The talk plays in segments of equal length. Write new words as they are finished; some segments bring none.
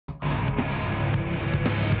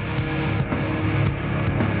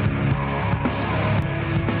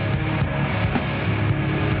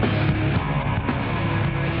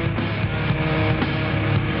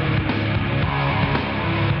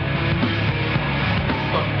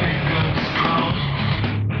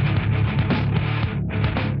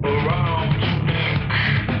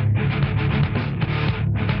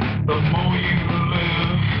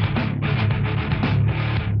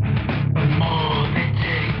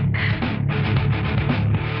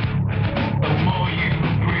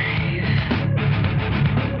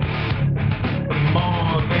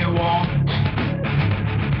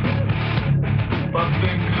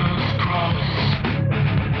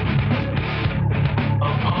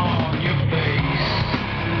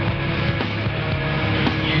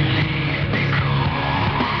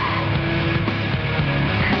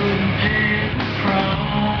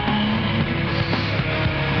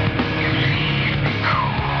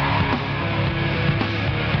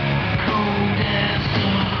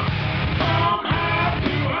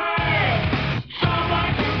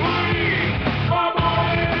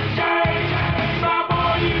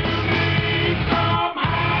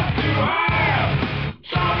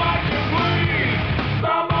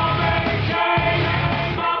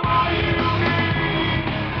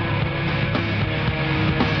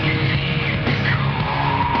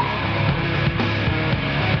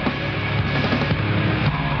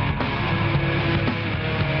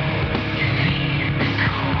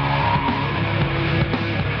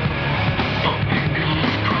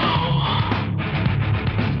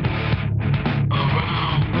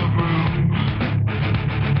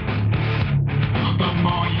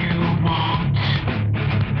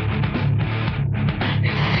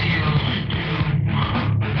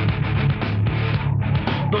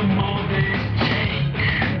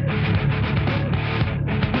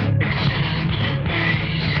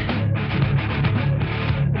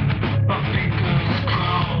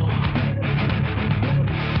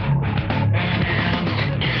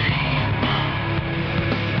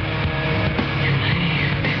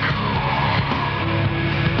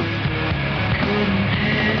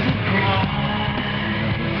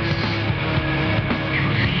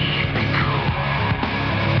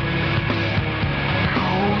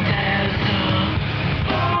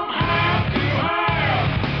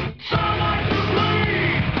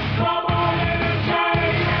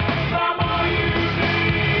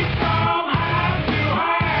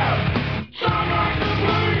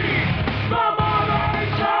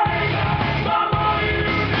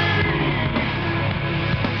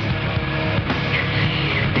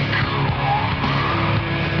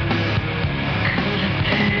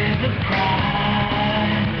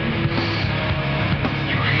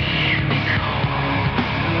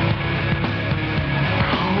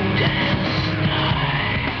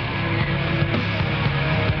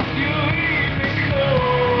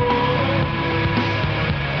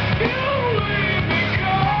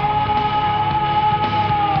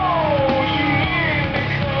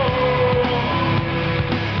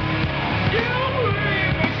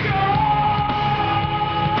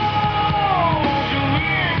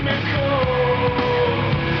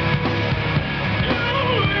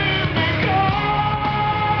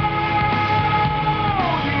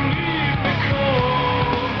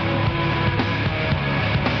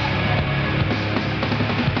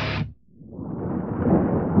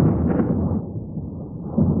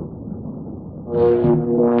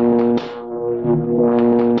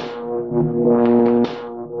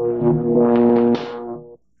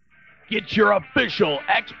Get your official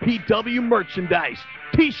XPW merchandise.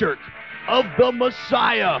 T-shirts of the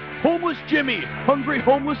Messiah, Homeless Jimmy, Hungry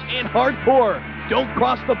Homeless and Hardcore, Don't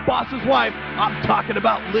Cross the Boss's Wife. I'm talking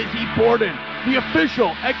about Lizzie Borden. The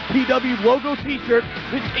official XPW logo T-shirt.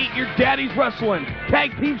 This ain't your daddy's wrestling.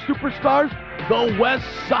 Tag team superstars, the West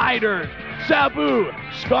Siders. Sabu,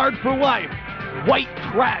 Scarred for Life. White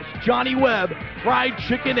Trash, Johnny Webb, Fried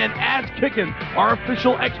Chicken and Ass Kickin', our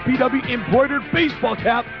official XPW embroidered baseball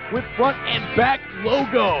cap with front and back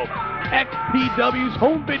logo. XPW's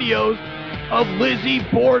home videos of Lizzie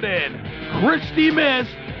Borden, Kristi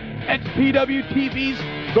Myst, Xpw Tv's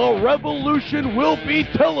The Revolution will be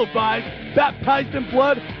televised, Baptized in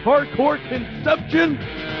Blood, Hardcore Conception,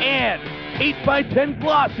 and 8x10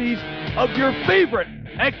 glossies of your favorite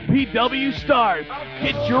XPW stars.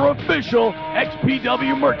 Get your official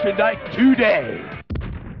XPW merchandise today.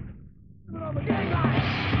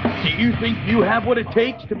 Do you think you have what it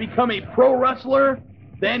takes to become a pro wrestler?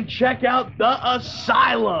 Then check out The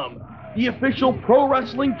Asylum, the official pro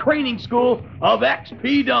wrestling training school of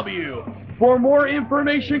XPW. For more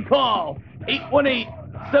information, call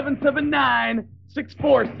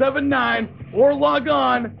 818-779-6479 or log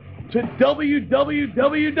on to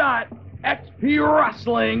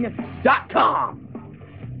www.xpwrestling.com.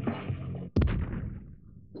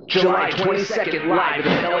 July 22nd, live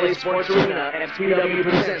at the LA Sports Arena, XPW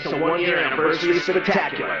presents the one-year anniversary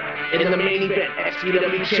spectacular. In the main event,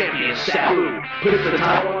 XPW champion Sabu puts the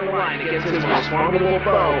title on the line against his most formidable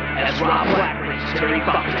foe as Rob Black brings Terry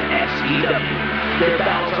Fox to XPW. Their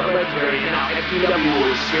battles are legendary, and now XPW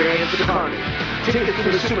will experience the carnage. Tickets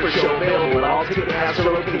to the Super Show available at all Ticketmaster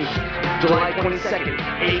locations. July 22nd,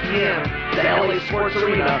 8 p.m., the LA Sports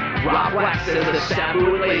Arena. Rob Black says to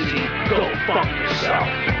Sabu and Lazie, go fuck yourself.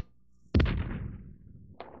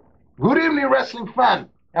 Good evening, wrestling fan,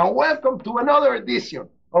 and welcome to another edition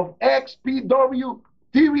of Xpw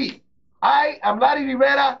TV. I am Larry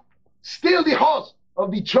Rivera, still the host of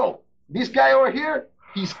the show. This guy over here,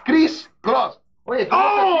 he's Chris Cross. Wait,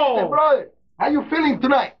 brother, how you feeling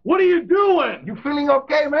tonight? What are you doing? You feeling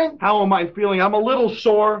okay, man? How am I feeling? I'm a little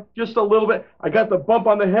sore, just a little bit. I got the bump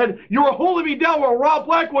on the head. You were holding me down while Rob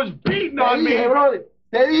Black was beating on me. Brother.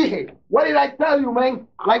 Te dije, what did I tell you, man?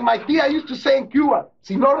 Like my tía used to say in Cuba,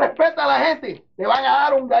 si no respeta a la gente, te van a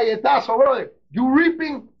dar un galletazo, brother. You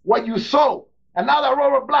reaping what you sow. And now that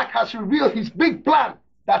Robert Black has revealed his big plan,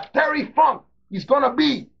 that Terry Funk is going to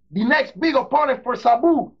be the next big opponent for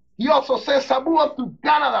Sabu. He also sent Sabu up to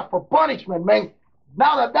Canada for punishment, man.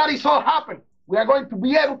 Now that that is all happened, we are going to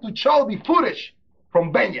be able to show the footage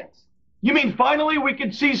from Vengeance. You mean finally we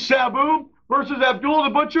can see Sabu versus Abdullah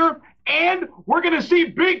the Butcher? And we're going to see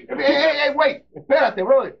big... Hey, wait. Espérate,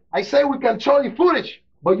 brother. I say we can show the footage,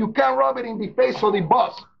 but you can't rub it in the face of the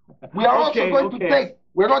boss. We are also going to take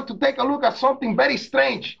a look at something very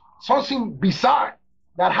strange, something bizarre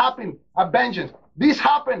that happened at Vengeance. This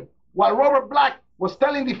happened while Robert Black was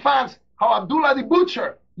telling the fans how Abdullah the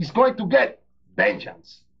Butcher is going to get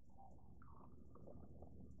vengeance.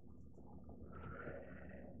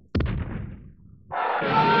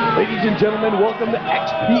 Ladies and gentlemen, welcome to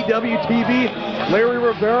XPW TV. Larry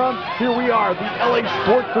Rivera, here we are, the LA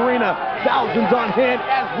Sports Arena. Thousands on hand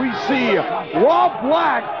as we see Rob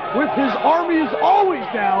Black with his army as always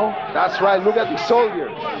now. That's right, look at the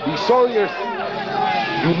soldiers. The soldiers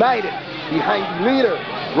united behind the leader,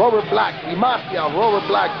 Robert Black, the mafia of Robert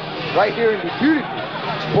Black, right here in the beautiful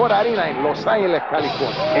Sport Arena in Los Angeles,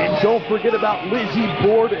 California. And don't forget about Lizzie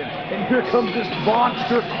Borden. And here comes this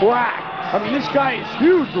monster crack. I mean, this guy is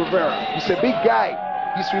huge, Rivera. He's a big guy.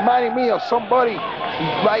 He's reminding me of somebody who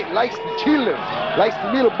likes the children, likes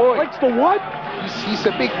the little boy. Likes the what? He's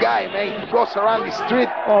a big guy, man. He goes around the street.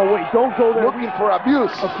 Oh, wait, don't go there. Looking for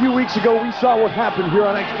abuse. A few weeks ago, we saw what happened here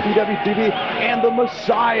on XPW TV and the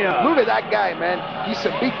Messiah. Look at that guy, man. He's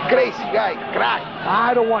a big, crazy guy. Crack.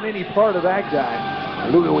 I don't want any part of that guy.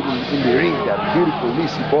 Look at him in the ring, that beautiful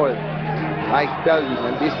Lizzie Borden. I tell you,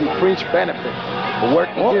 man, this is the fringe benefit of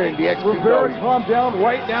working here in the XPW. Rivera, calm down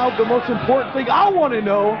right now. The most important thing I want to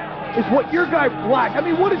know is what your guy Black, I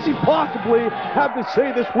mean, what does he possibly have to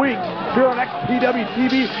say this week here on XPW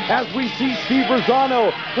TV as we see Steve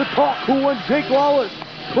Rizzano, the Talk Cool One, Jake Lawless,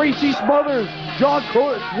 Tracy Smothers, John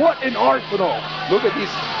Kronus. What an arsenal. Look at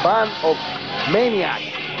this band of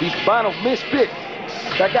maniacs, this band of misfits.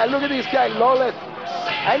 That guy, look at this guy, Lawless.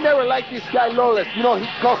 I never liked this guy, Lawless. You know, he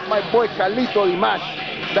cost my boy Carlito the match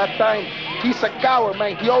that time. He's a coward,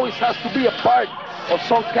 man. He always has to be a part of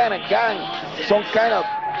some kind of gang, some kind of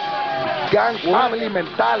gang family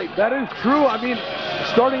mentality. That is true. I mean,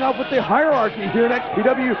 starting off with the hierarchy here in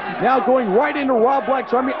XPW, now going right into Rob Black.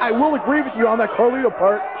 So, I mean, I will agree with you on that Carlito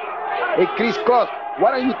part. Hey, Chris Cross,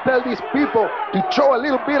 why don't you tell these people to show a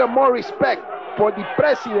little bit of more respect for the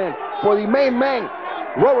president, for the main man,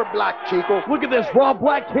 Robert Black, Chico. Look at this. Rob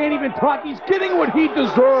Black can't even talk. He's getting what he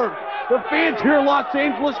deserved. The fans here in Los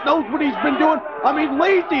Angeles knows what he's been doing. I mean,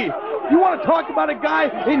 Lazie, you want to talk about a guy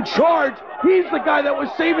in charge? He's the guy that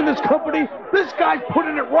was saving this company. This guy's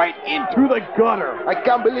putting it right into the gutter. I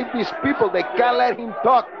can't believe these people. They can't let him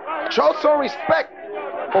talk. Show some respect.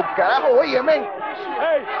 Oh, carajo, oye, man.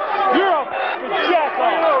 Hey, you're a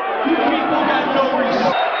jackass. You people got no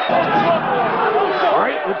respect. All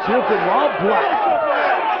right, let's hear from Rob Black.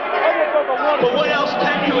 But what else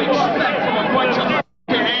can you expect from a bunch of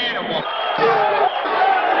f***ing animals?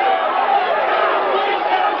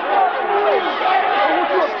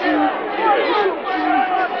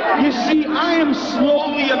 You see, I am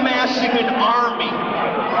slowly amassing an army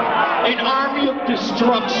of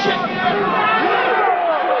destruction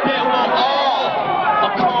that will all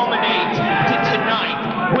culminate to tonight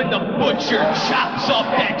when the butcher chops up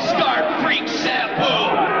that scarred freak Sabu.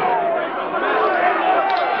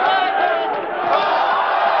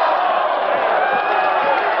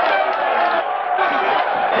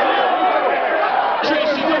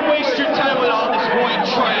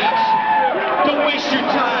 Don't waste your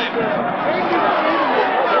time.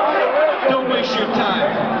 Don't waste your time.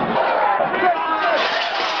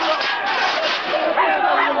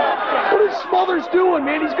 What is Smothers doing,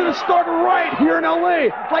 man? He's going to start a riot here in LA,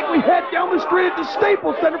 like we had down the street at the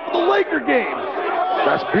Staples Center for the Laker game.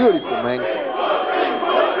 That's beautiful, man.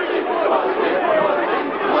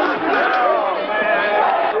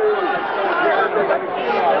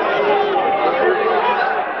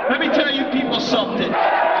 Let me tell you people something.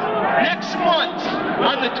 Next month,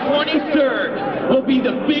 on the 23rd, will be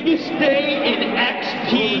the biggest day in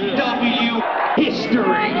XPW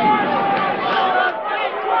history.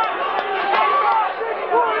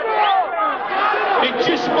 It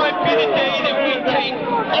just might be the day that we take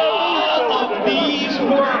all of these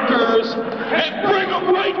workers and bring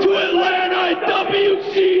them right to Atlanta at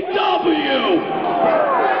WCW.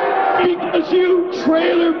 Because you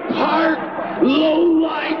trailer park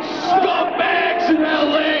low-light scumbags in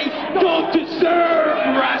LA don't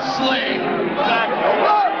deserve wrestling.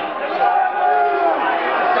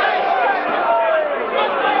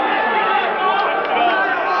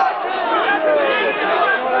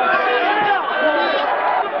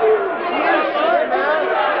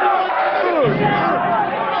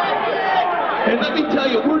 And let me tell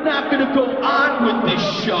you, we're not going to go on with this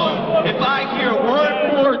show if I hear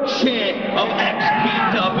one more chant of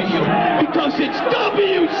XPW, because it's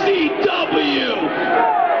WCW!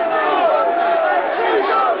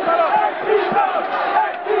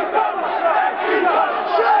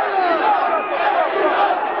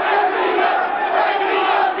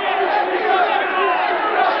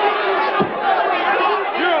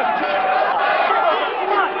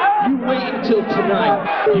 You wait until tonight.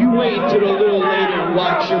 You wait until a little later and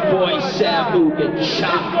watch your boy Sabu get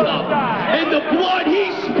chopped up. And the blood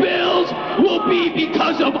he spills will be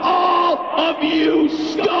because of all of you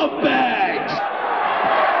scumbags.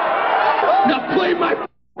 Now play my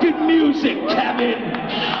f***ing music, Kevin.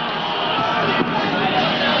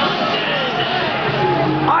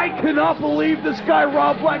 I cannot believe this guy,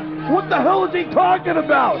 Rob Black. What the hell is he talking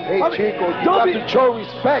about? Hey, Chico, you got to show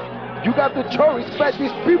respect. You got to show respect.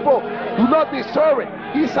 These people do not deserve it.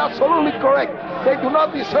 He's absolutely correct. They do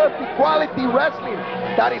not deserve the quality wrestling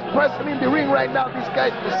that is present in the ring right now. This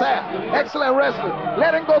guy's Messiah. Excellent wrestling.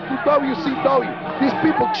 Let him go to WCW. These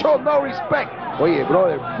people show no respect. Oye,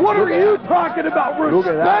 brother. What are you talking about? Look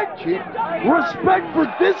at that, Respect? Respect for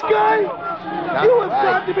this guy? You have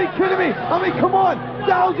got to be kidding me. I mean, come on.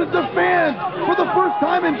 Thousands of fans, for the first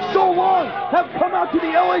time in so long, have come out to the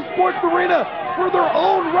LA Sports Arena for their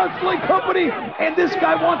own wrestling company, and this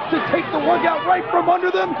guy wants to take the rug out right from under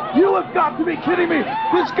them? You have got to be kidding me.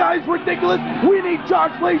 This guy's ridiculous. We need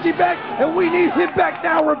Josh Lazie back, and we need him back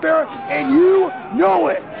now, Rivera, and you know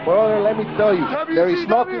it. Brother, let me tell you, there is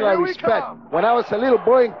nothing like respect. When I was a little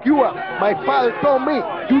boy in Cuba, my father told me,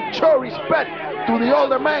 you show respect to the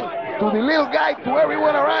older man, to the little guy, to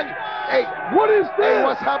everyone around you. Hey, what is this? Hey,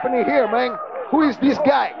 what's happening here, man? Who is this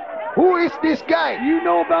guy? Who is this guy? You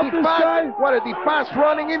know about this guy? What are the fans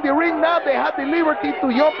running in the ring now? They have the liberty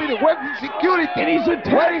to jump in. Where's the security? And he's attacked.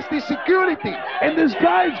 Where is the security? And this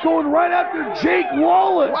guy's going right after Jake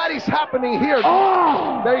Lawless. What is happening here?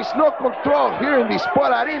 Oh! There is no control here in the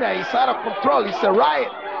sport arena. It's out of control. It's a riot.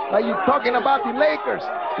 Like you're talking about the Lakers.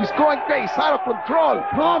 It's going crazy. It's out of control.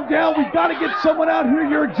 Calm down. We've got to get someone out here.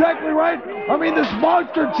 You're exactly right. I mean, this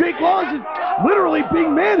monster, Jake Lazie, literally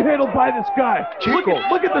being manhandled by this guy. Chico.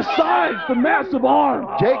 Look at the size, the massive arm.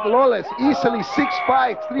 Jake Lawless, easily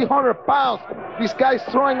 6'5", 300 pounds. This guy's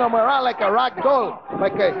throwing him around like a rag doll,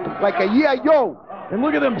 like a G.I. And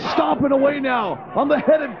look at them stomping away now on the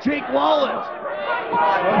head of Jake Lawless.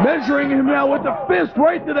 Measuring him now with the fist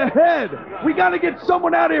right to the head. We got to get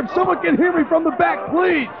someone out of here. If someone can hear me from the back,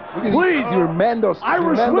 please. Please. Tremendous.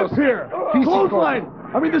 Irish whip here. Clothesline.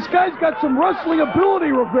 I mean, this guy's got some wrestling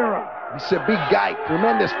ability, Rivera. He's a big guy,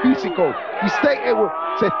 tremendous physical.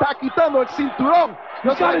 Se está quitando el cinturón.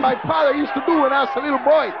 Just like my father used to do when I was a little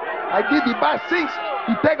boy. I did the bad things.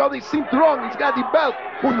 He take out the cinturón. He's got the belt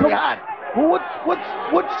in the hand. Well,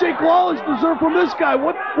 what's Jake Lawless deserve from this guy?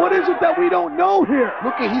 What is it that we don't know here?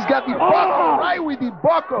 Look, he's got the buckle, right with the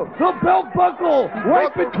buckle. The belt buckle,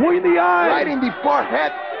 right between the eyes. Right in the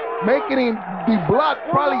forehead, making him the blood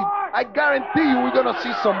probably. I guarantee you we're going to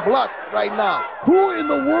see some blood right now. Who in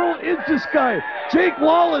the world is this guy? Jake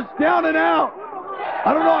Lawless down and out.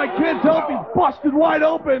 I don't know, I can't tell if he's busted wide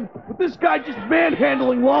open, but this guy just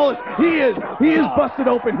manhandling Lawless. He is busted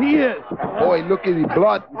open, he is. Boy, look at the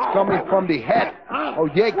blood. It's coming from the head. Oh,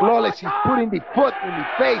 Jake Lawless, he's putting the foot in the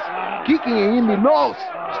face, kicking it in the nose.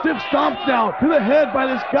 Stiff stomps now to the head by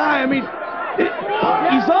this guy. I mean,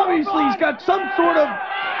 he's got some sort of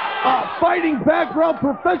fighting background,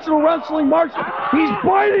 professional wrestling martial. He's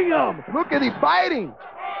biting him. Look at the biting.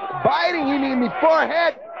 Biting him in the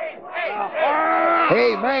forehead.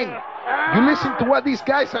 Hey, man, you listen to what these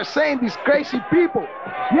guys are saying, these crazy people.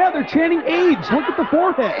 Yeah, they're chanting AIDS. Look at the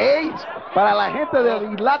forehead. AIDS. Para la gente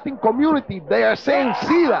de the Latin community, they are saying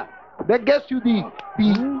SIDA. That gets you the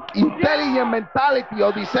intelligent mentality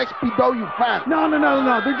of these XPW fans. No.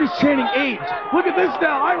 They're just chanting AIDS. Look at this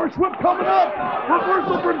now. Irish whip coming up.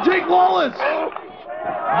 Reversal from Jake Lawless.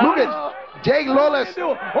 Look at Jake Lawless.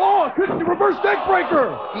 Oh, reverse neck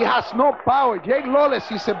breaker. He has no power. Jake Lawless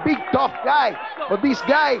is a big, tough guy. But this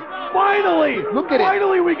guy. Finally. Look at it.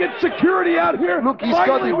 Finally, we get security out here. Look, he's Finally,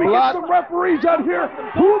 got the we blood. get some referees out here.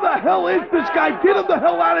 Who the hell is this guy? Get him the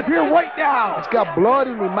hell out of here right now. He's got blood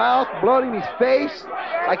in his mouth, blood in his face.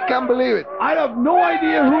 I can't believe it. I have no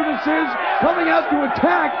idea who this is coming out to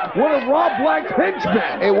attack one of Rob Black's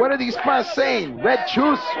henchmen. Hey, what are these fans saying? Red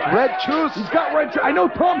shoes, red shoes. He's got red shoes. I know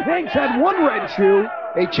Tom Hanks had one red shoe.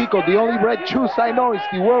 Hey, Chico, the only red shoes I know is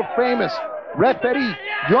the world famous referee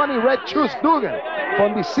Johnny Red Shoes Dugan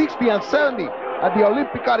from the 60 and 70 at the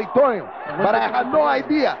Olympic Auditorium. But I had no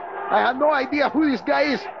idea. I had no idea who this guy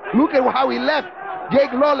is. Look at how he left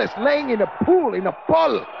Jake Lawless laying in a pool, in a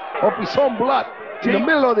puddle of his own blood in the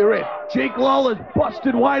middle of the ring. Jake Lawless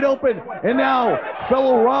busted wide open. And now,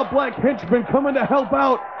 fellow Rob Black henchmen coming to help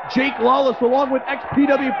out Jake Lawless along with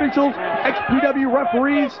XPW officials, XPW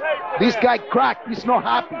referees. This guy cracked. He's not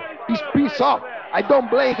happy. He's pissed off. I don't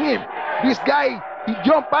blame him. This guy, he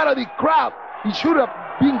jumped out of the crowd. He should have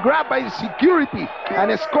been grabbed by the security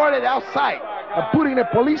and escorted outside and put in a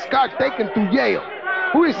police car taken to jail.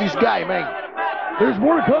 Who is this guy, man? There's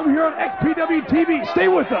more to come here on Xpw TV. Stay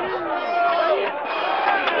with us.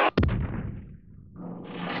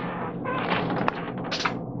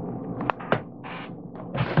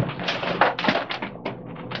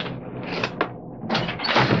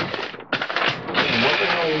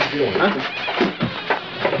 Huh?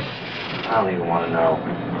 I don't even want to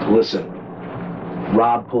know. Listen,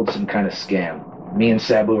 Rob pulled some kind of scam. Me and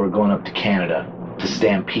Sabu are going up to Canada to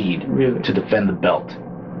Stampede to defend the belt.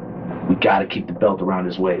 We got to keep the belt around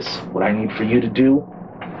his waist. What I need for you to do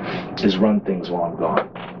is run things while I'm gone.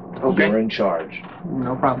 Okay. You're in charge.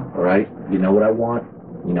 No problem. All right? You know what I want.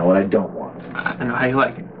 You know what I don't want. I know how you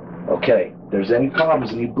like it. Okay. If there's any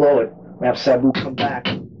problems and you blow it, I'm gonna have Sabu come back,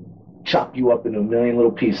 chop you up into a million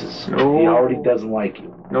little pieces. No. He already doesn't like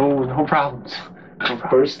you. No problems. No problems.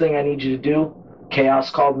 First thing I need you to do, Kaos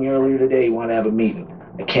called me earlier today. He wanted to have a meeting.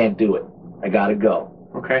 I can't do it. I gotta go.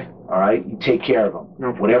 Okay. All right? You take care of him.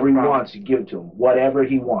 No Whatever he problem. wants, you give it to him. Whatever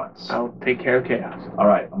he wants. I'll take care of Chaos. All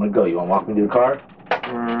right, I'm gonna go. You wanna walk me to the car?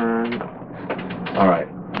 All right,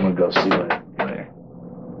 I'm gonna go. See you later. Later.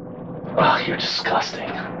 Oh, you're disgusting.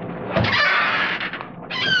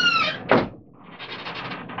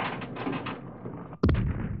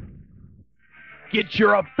 Get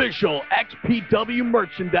your official XPW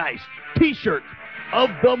merchandise. T-shirts of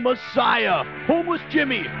the Messiah. Homeless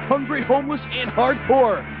Jimmy, Hungry Homeless and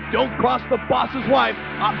Hardcore. Don't cross the boss's wife.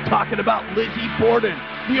 I'm talking about Lizzie Borden.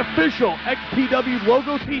 The official XPW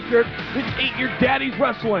logo t-shirt that ain't your daddy's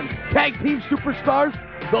wrestling. Tag team superstars,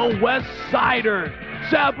 the West Siders.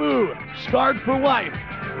 Sabu, Scarred for Life.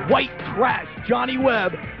 White Trash, Johnny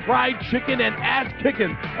Webb, Fried Chicken and Ass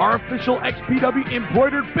Kickin', our official XPW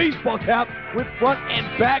embroidered baseball cap with front and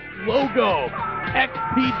back logo.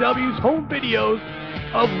 XPW's home videos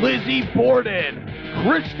of Lizzie Borden,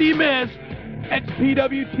 Kristi Myst,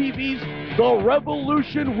 Xpw TV's The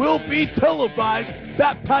Revolution Will Be Televised,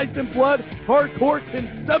 Baptized in Blood, Hardcore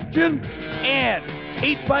Conception, and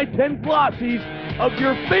 8x10 glossies of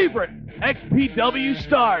your favorite XPW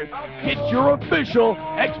stars. Get your official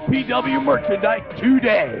XPW merchandise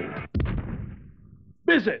today.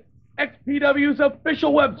 Visit XPW's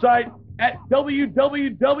official website at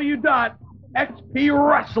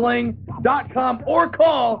www.xpwrestling.com or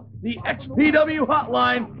call the XPW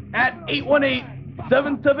hotline at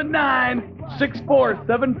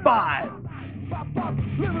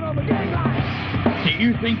 818-779-6475. Do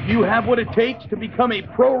you think you have what it takes to become a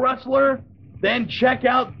pro wrestler? Then check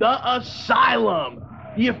out The Asylum,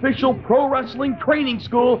 the official pro wrestling training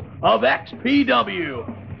school of XPW.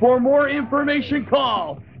 For more information,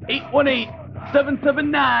 call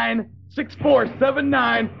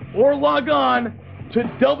 818-779-6479 or log on to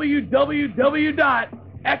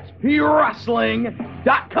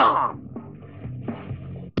www.xpwrestling.com.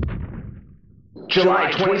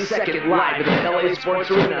 July 22nd, live at the LA Sports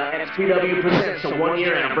Arena, XPW presents the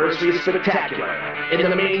one-year anniversary spectacular. In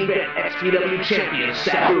the main event, XPW champion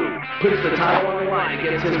Sabu puts the title on the line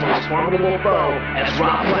against his most formidable foe as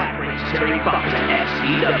Rob Black brings Terry Funk to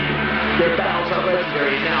XPW. Their battles are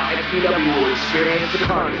legendary, and now XPW will experience the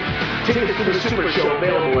carnage. Tickets to the Super Show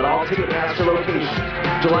available at all Ticketmaster locations.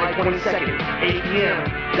 July 22nd, 8 p.m.,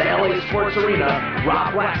 the LA Sports Arena.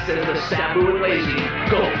 Rob Black says to Sabu and Lazie,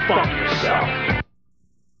 go fuck yourself.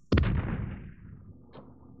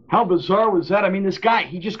 How bizarre was that? I mean, this guy,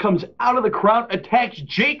 he just comes out of the crowd, attacks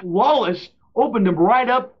Jake Lawless, opened him right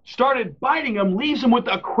up, started biting him, leaves him with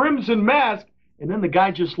a crimson mask, and then the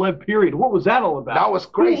guy just left, period. What was that all about? That was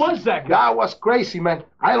crazy. Who was that guy? That was crazy, man.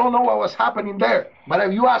 I don't know what was happening there. But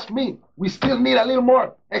if you ask me, we still need a little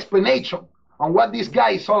more explanation on what this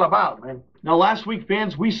guy is all about, man. Now, last week,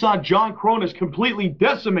 fans, we saw John Kronus completely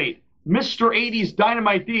decimate Mr. 80s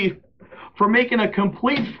Dynamite D for making a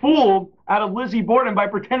complete fool out of Lizzie Borden by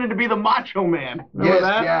pretending to be the Macho Man. Remember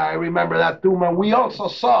that? Yeah, I remember that too, man. We also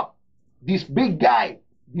saw this big guy,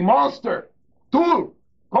 the monster, Tool,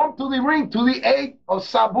 come to the ring to the aid of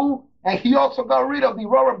Sabu, and he also got rid of the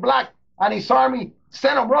Robert Black and his army,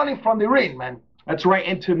 sent him running from the ring, man. That's right,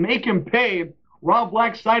 and to make him pay, Rob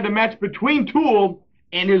Black signed a match between Tool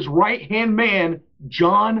and his right-hand man,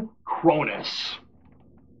 John Kronus.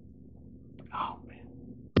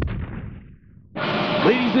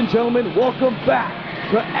 Ladies and gentlemen, welcome back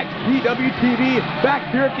to Xpw TV,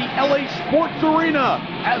 back here at the LA Sports Arena,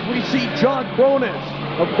 as we see John Kronus,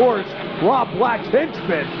 of course, Rob Black's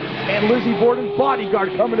henchman, and Lizzie Borden's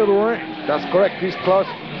bodyguard coming to the ring. That's correct, Chris Cross.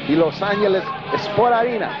 The Los Angeles Sport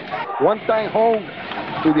Arena, one time home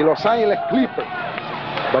to the Los Angeles Clippers,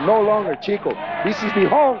 but no longer, Chico. This is the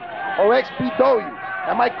home of XPW.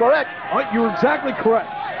 Am I correct? You're exactly correct.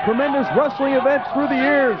 Tremendous wrestling events through the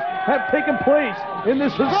years have taken place in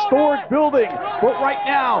this historic building. But right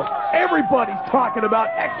now, everybody's talking about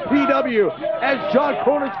XPW as John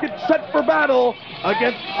Kronus gets set for battle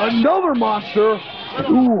against another monster,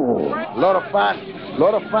 Tool. A lot of fun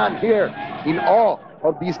here in awe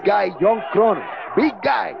of this guy, John Kronus. Big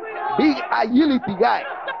guy, big agility guy,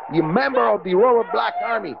 the member of the Robert Black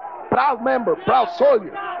Army, proud member, proud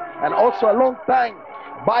soldier, and also a long-time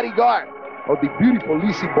bodyguard of the beautiful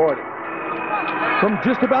Lizzie Borden. From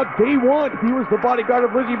just about day one, he was the bodyguard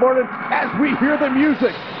of Lizzie Borden as we hear the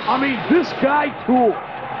music. I mean, this guy, Tool,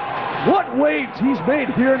 what waves he's made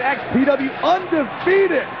here in XPW,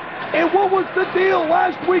 undefeated. And what was the deal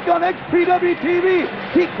last week on XPW TV?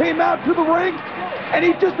 He came out to the ring, and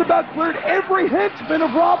he just about cleared every henchman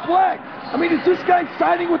of Rob Black. I mean, is this guy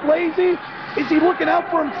siding with Lazie? Is he looking out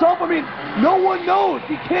for himself? I mean, no one knows.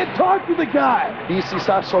 You can't talk to the guy. This is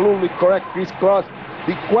absolutely correct, Chris Cross.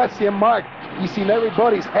 The question mark is in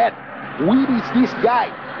everybody's head. Where is this guy?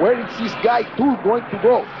 Where is this guy Tool going to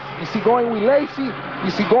go? Is he going with Lazie?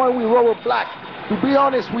 Is he going with Robert Black? To be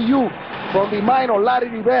honest with you, from the mind of Larry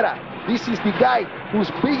Rivera, this is the guy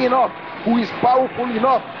who's big enough, who is powerful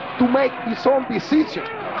enough to make his own decision.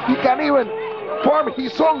 He can even form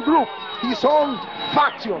his own group, his own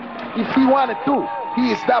faction, if he wanted to.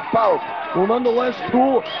 He is that powerful. Well, nonetheless,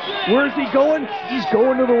 Tool, where is he going? He's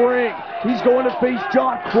going to the ring. He's going to face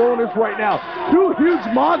John Kronus right now. Two huge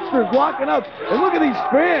monsters locking up. And look at these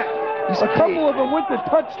fans. A couple of them went to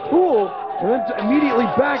touch Tool and then immediately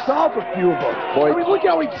backed off a few of them. Boy. I mean, look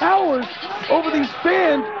how he towers over these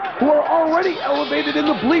fans who are already elevated in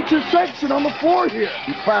the bleacher section on the floor here.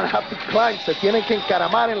 The fans have to climb. Se tienen que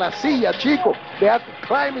encaramar en la silla, chico. They have to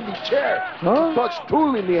climb in the chair. To touch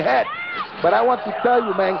Tool in the head. But I want to tell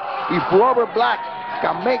you, man, if Robert Black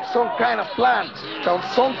can make some kind of plans,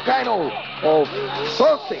 some kind of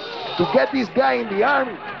something to get this guy in the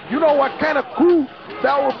army, you know what kind of coup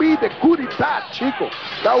that would be? The coup d'etat, Chico.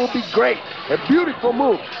 That would be great. A beautiful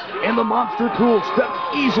move. And the Monster Tool steps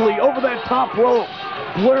easily over that top rope,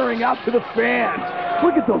 glaring out to the fans.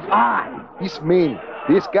 Look at those eyes. He's mean.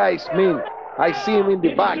 This guy is mean. I see him in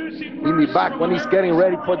the back when he's getting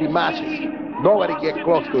ready for the matches. Nobody get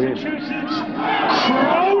close to him.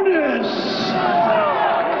 Kronus!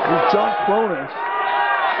 John Kronus.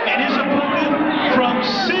 And his opponent from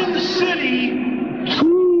Sin City,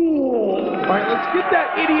 Tool. All right, let's get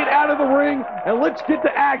that idiot out of the ring, and let's get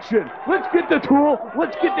to action. Let's get to Tool.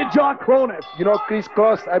 Let's get to John Kronus. You know, Chris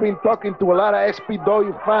Cross, I've been talking to a lot of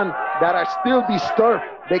Xpw fans that are still disturbed.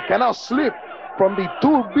 They cannot sleep from the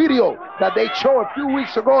Tool video that they showed a few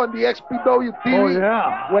weeks ago on the Xpw TV. Oh,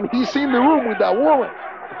 yeah. When he's in the room with that woman.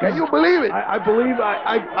 Can you believe it? I believe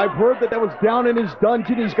I've heard that was down in his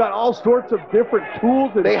dungeon. He's got all sorts of different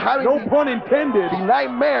tools. And they have no pun intended. The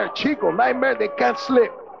nightmare, Chico, nightmare. They can't sleep.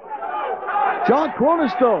 John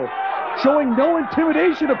Kronus, though, showing no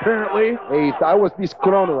intimidation, apparently. Hey, if I was this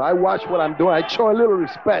Kronus, I watch what I'm doing. I show a little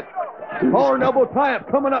respect. Collar and elbow tie-up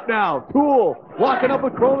coming up now. Tool locking up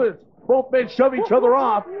with Kronus. Both men shove each other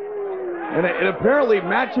off. And apparently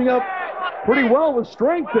matching up pretty well with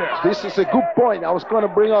strength there. This is a good point. I was going to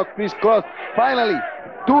bring out Chris Cross. Finally,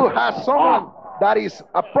 Tool has someone that is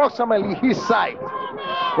approximately his size.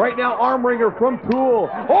 Right now, arm wringer from Tool.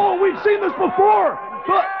 Oh, we've seen this before.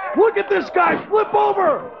 But look at this guy flip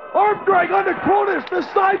over. Arm drag onto Kronus. The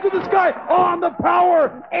size of this guy. On the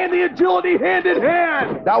power and the agility hand in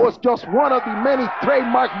hand. That was just one of the many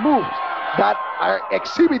trademark moves that are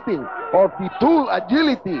exhibiting of the Tool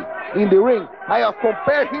agility in the ring. I have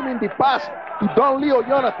compared him in the past to Don Leo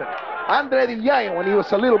Jonathan, Andre the Giant when he was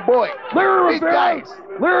a little boy. Larry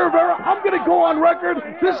Rivera, I'm going to go on record.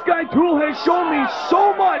 This guy Tool has shown me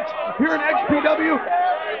so much here in XPW.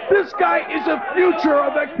 This guy is a future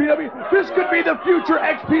of XPW. This could be the future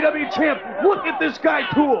XPW champ. Look at this guy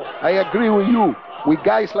Tool. I agree with you. With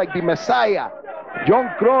guys like the Messiah,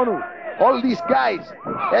 John Kronus, all these guys,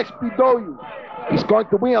 XPW is going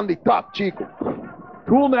to be on the top, Chico.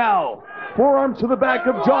 Tool now. Forearms to the back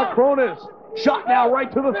of John Kronus. Shot now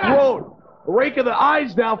right to the throat. A rake of the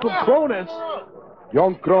eyes now from Kronus.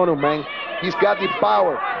 John Kronus, man. He's got the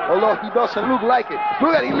power, although he doesn't look like it.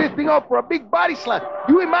 Look at him lifting up for a big body slam.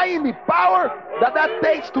 You imagine the power that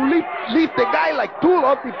takes to lift a guy like Tool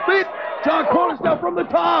off the feet? John Kronus now from the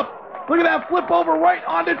top. Look at that flip over right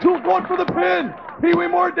onto Tool going for the pin. Pee Wee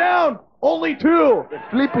Moore down. Only two. The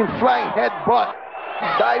flipping flying head butt.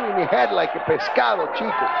 Diving the head like a pescado,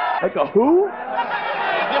 Chico. Like a who?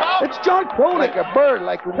 It's John Kronus. Like a bird,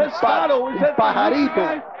 like a pescado. Un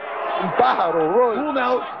pajarito. Un pájaro. Cool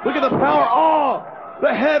now. Look at the power. Oh,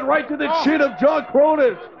 the head right to the chin of John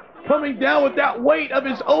Kronus. Coming down with that weight of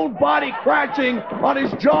his own body crashing on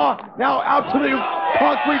his jaw. Now out to the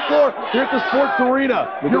concrete floor here at the sports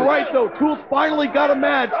arena. You're right, though. Tool's finally got a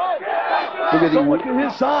match. Look at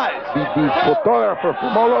his size. The photographers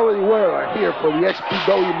from all over the world are here for the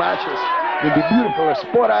XPW matches in the beautiful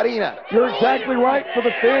sport arena. You're exactly right. For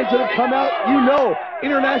the fans that have come out, you know,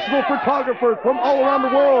 international photographers from all around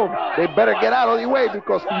the world. They better get out of the way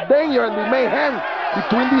because the danger and the mayhem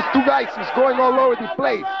between these two guys is going all over the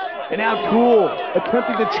place. And now Tool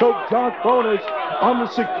attempting to choke John Kronus on the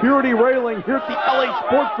security railing here at the LA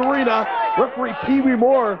Sports Arena. Referee Pee Wee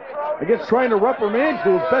Moore, I guess, trying to reprimand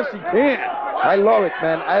Tool as best he can. I love it,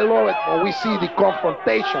 man. I love it when we see the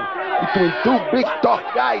confrontation between two big, tough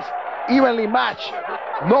guys, evenly matched.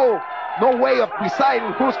 No way of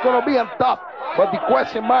deciding who's going to be on top. But the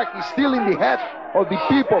question mark is still in the head of the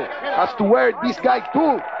people as to where this guy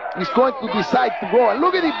Tool is going to decide to go. And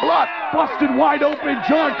look at the blood. Busted wide open,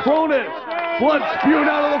 John Kronus. Blood spewing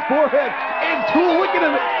out of the forehead. And Tool, look at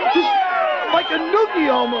him. Just like a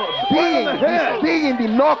nookie almost. Digging, he's digging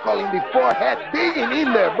the knuckle in the forehead. Digging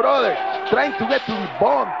in there, brother. Trying to get to the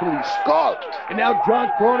bone, to the skull. And now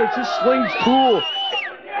John Kronus just slings Tool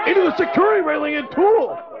into the security railing and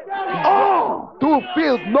Tool. Oh! Tool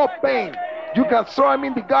feels no pain. You can throw him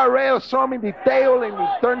in the guardrail, throw him in the tail, and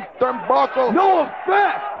the turnbuckle. No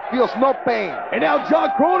effect. Feels no pain. And now John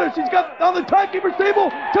Kronus, he's got on the timekeeper's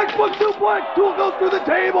table. Textbook suplex. Tool goes through the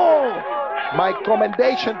table. My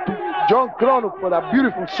commendation to John Kronus for that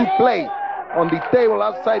beautiful suplex on the table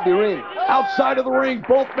outside the ring. Outside of the ring,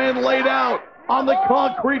 both men laid out on the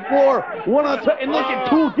concrete floor. One on top, and look at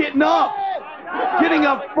Tool getting up. Getting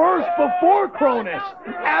up first before Kronus,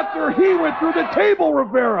 after he went through the table,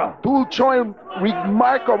 Rivera. Tool showing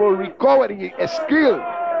remarkable recovery skill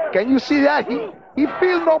Can you see that? He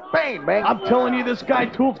feels no pain, man. I'm telling you, this guy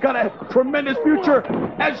Tool's got a tremendous future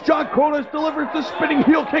as John Kronus delivers the spinning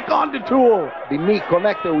heel kick onto Tool. The knee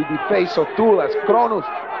connected with the face of Tool as Kronus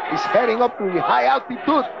is heading up to the high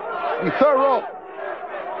altitude, the third rope.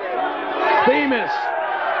 Famous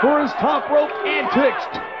for his top rope antics.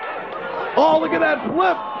 Oh, look at that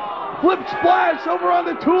flip. Flip splash over on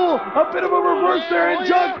the Tool. A bit of a reverse there, and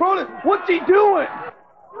John Kronus, what's he doing?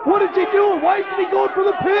 What is he doing? Why isn't he going for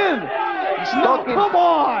the pin? Come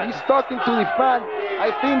on! He's talking to the fan.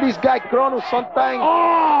 I think this guy Kronus sometimes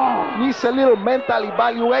needs a little mental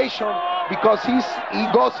evaluation because he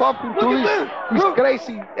goes off into this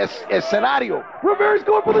crazy scenario. Rivera's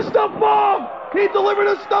going for the stump bomb! He delivered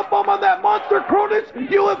a stump bomb on that monster, Kronus!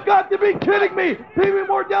 You have got to be kidding me! Pay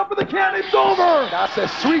more down for the count, it's over! That's a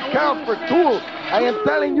 3 count for Tool. I am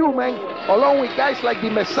telling you, man, along with guys like the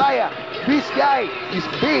Messiah, this guy is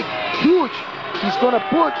big, huge. He's going to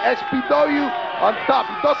put XPW on top.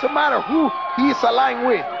 It doesn't matter who he is aligned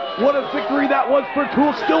with. What a victory that was for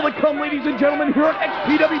Tool. Still to come, ladies and gentlemen, here at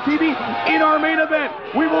Xpw TV in our main event.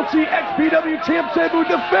 We will see Xpw champ Sabu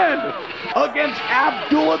defend against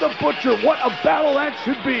Abdullah the Butcher. What a battle that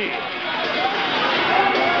should be.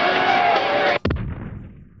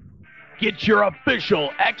 Get your official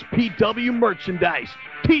Xpw merchandise,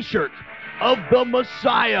 t-shirts of the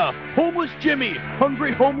Messiah, Homeless Jimmy,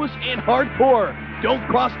 Hungry Homeless and Hardcore. Don't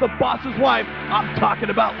cross the boss's wife. I'm talking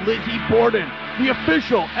about Lizzie Borden. The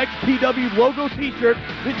official XPW logo t-shirt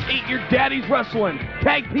that ain't your daddy's wrestling.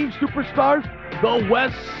 Tag team superstars, the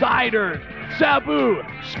West Siders. Sabu,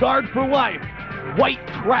 Scarred for Life. White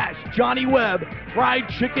Trash, Johnny Webb, Fried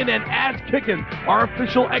Chicken and Ass Kickin'. Our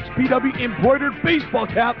official XPW embroidered baseball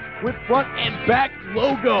cap with front and back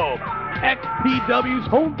logo. XPW's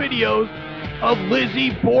home videos of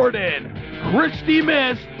Lizzie Borden, Kristi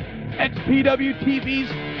Myst, Xpw TV's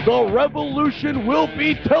The Revolution will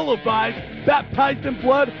be televised, Baptized in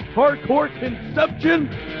Blood, Hardcore Conception,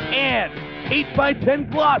 and 8x10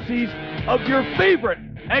 glossies of your favorite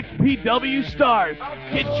XPW stars.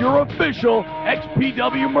 Get your official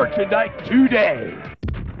XPW merchandise today.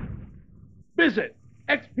 Visit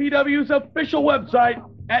XPW's official website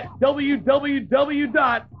at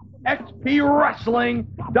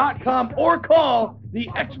www.xpwrestling.com or call the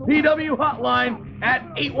XPW hotline at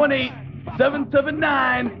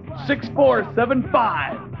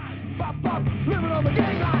 818-779-6475.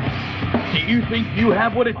 Do you think you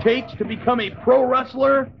have what it takes to become a pro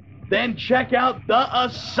wrestler? Then check out The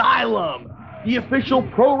Asylum, the official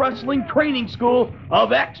pro wrestling training school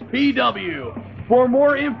of XPW. For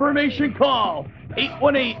more information, call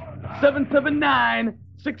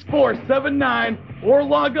 818-779-6479 or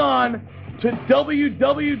log on to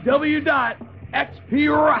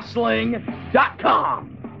www.xpwrestling.com.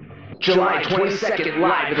 July 22nd,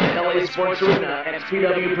 live at the LA Sports Arena,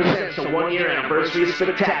 XPW presents the 1-year anniversary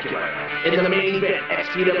Spectacular. In the main event,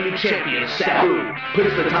 XPW champion Sabu puts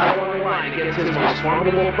the title on the line against his most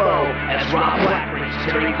formidable foe as Rob Black brings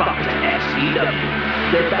Terry Buck to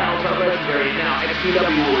XPW. Their battles are legendary, and now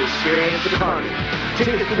XPW will experience the carnage.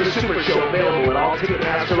 Tickets to the Super Show available at all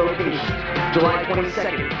Ticketmaster locations. July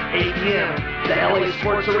 22nd, 8 p.m., the LA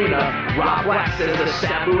Sports Arena. Rob Black says to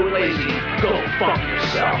Sabu and Lazie, go fuck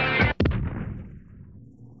yourself.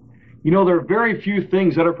 You know, there are very few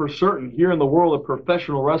things that are for certain here in the world of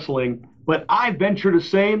professional wrestling, but I venture to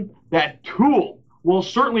say that Tool will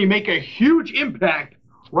certainly make a huge impact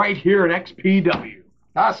right here at XPW.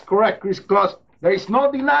 That's correct, Chris Claus. There is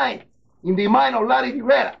no denying in the mind of Larry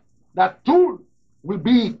Rivera that Tool will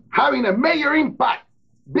be having a major impact,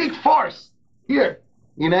 big force here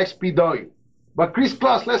in XPW. But Chris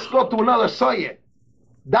Claus, let's go to another subject,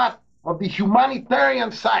 that of the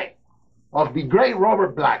humanitarian side of the great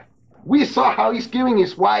Robert Black. We saw how he's giving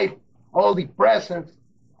his wife all the presents,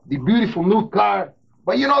 the beautiful new car.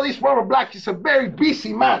 But you know, this Robert Black is a very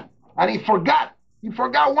busy man, and he forgot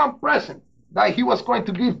one present that he was going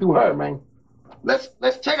to give to her, man. Let's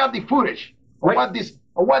check out the footage of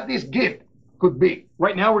what this gift could be.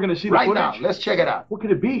 Right now, we're going to see the footage. Right now, let's check it out. What could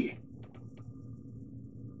it be?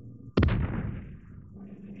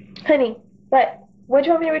 Honey, what do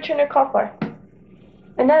you want me to return your call for?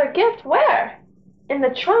 Another gift? Where? In the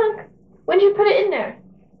trunk? When did you put it in there?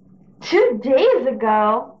 2 days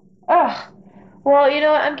ago? Ugh. Well, you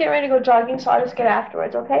know what? I'm getting ready to go jogging, so I'll just get it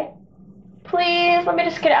afterwards, okay? Please, let me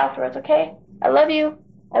just get it afterwards, okay? I love you.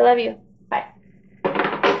 I love you. Bye.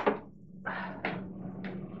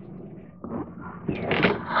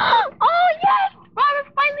 Oh, yes! Robert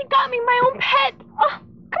finally got me my own pet. Oh,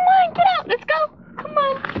 come on, get out. Let's go. Come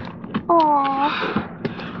on.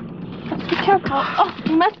 Aww. Let's be careful. Oh,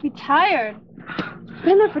 you must be tired.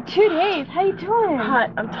 Been there for 2 days. How you doing? Hot.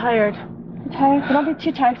 I'm tired. You tired? But don't be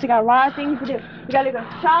too tired, 'cause we got a lot of things to do. We gotta go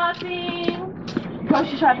shopping.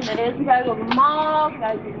 Grocery shopping, that is. We gotta go to the mall. We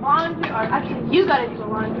gotta do laundry. Or actually, you gotta do the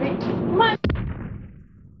laundry. Come on.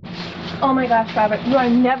 Oh my gosh, Robert, you are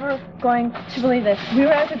never going to believe this. We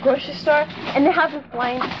were at the grocery store, and they have this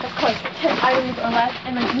line that's like 10 items or less,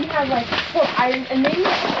 and like we have like 4 items, and maybe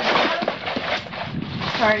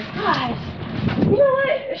sorry. Gosh. You know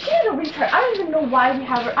what? She is a retard. I don't even know why we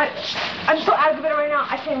have her. I'm so out of it right now,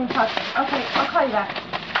 I can't even talk. Okay, I'll call you back.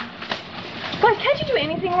 Guys, can't you do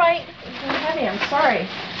anything right? It's heavy, I'm sorry.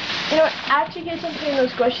 You know what? After you get done putting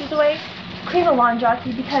those groceries away, clean the lawn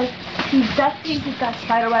jockey because he's dusty, he's got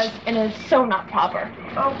spider webs, and it's so not proper.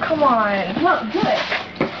 Oh, come on. No, do it.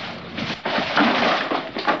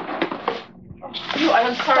 Oh,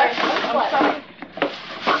 I'm sorry. I'm sorry.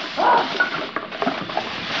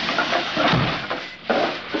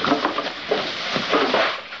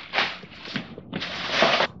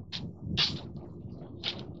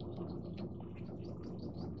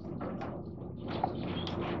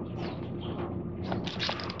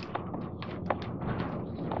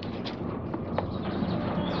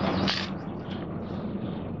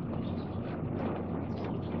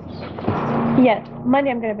 Yes,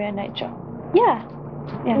 Monday I'm going to be on night show. Yeah.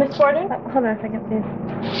 Miss Borden? Hold on a second, please.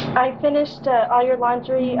 I finished all your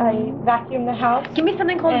laundry. I vacuumed the house. Give me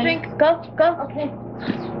something cold to drink. Go. Okay.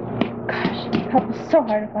 Gosh, help is so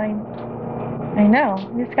hard to find. I know.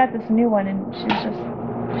 We just got this new one, and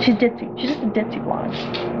she's ditzy. She's just a ditzy blonde.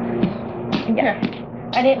 Yeah. Here.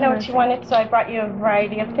 I didn't know what you wanted, so I brought you a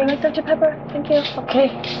variety of things. Dr. Pepper, thank you. Okay.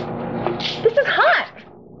 This is hot.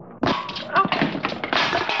 Oh.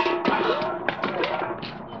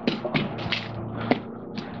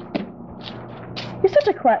 You're such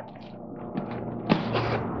a klutz.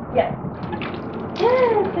 Yes.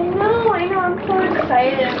 Yes, I know. I'm so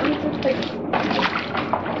excited. I'm just like...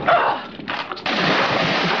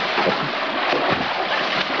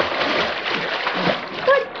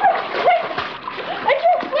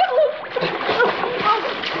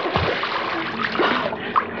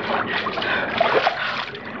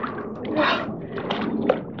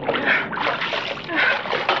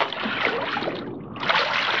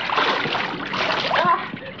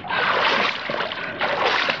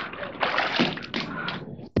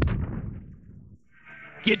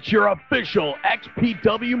 Get your official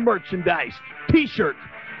XPW merchandise, t-shirts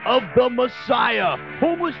of the Messiah,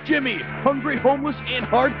 Homeless Jimmy, Hungry Homeless and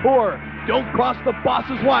Hardcore, Don't Cross the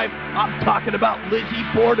Boss's Wife, I'm talking about Lizzie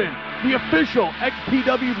Borden, the official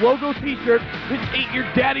XPW logo t-shirt that ain't your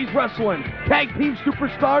daddy's wrestling, Tag Team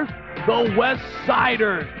Superstars, the West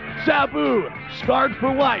Siders, Sabu, Scarred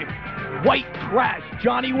for Life, White Trash,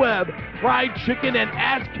 Johnny Webb, Fried Chicken, and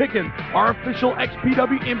Ass Kickin', our official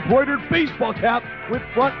XPW embroidered baseball cap with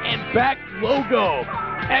front and back logo.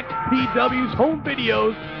 XPW's home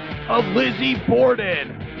videos of Lizzie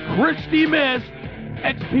Borden, Kristi Myst,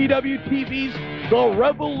 Xpw Tv's The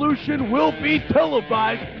Revolution Will Be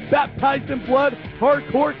Televised, Baptized in Blood,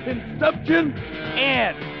 Hardcore Conception,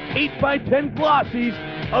 and 8x10 glossies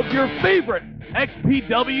of your favorite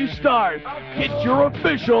XPW stars. Get your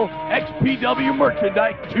official XPW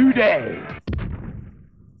merchandise today.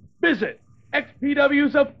 Visit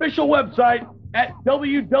XPW's official website at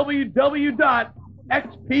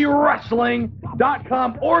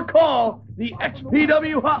www.xpwrestling.com or call the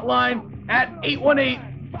XPW hotline at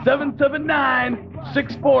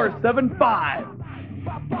 818-779-6475.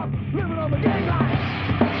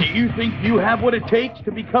 Do you think you have what it takes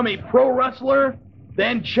to become a pro wrestler?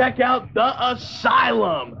 Then check out The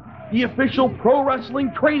Asylum, the official pro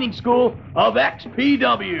wrestling training school of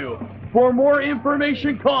XPW. For more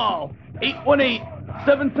information, call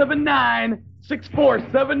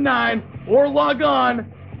 818-779-6479 or log on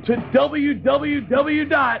to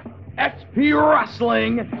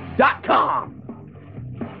www.xpwrestling.com.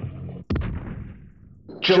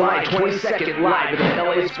 July 22nd, live at the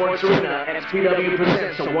LA Sports Arena, XPW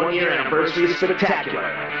presents a one-year anniversary spectacular.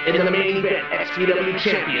 In the main event, XPW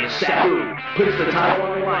champion Sabu puts the title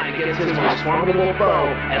on the line against his most formidable foe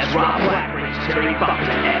as Rob Black brings Terry Buck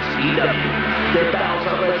to XPW. Their battles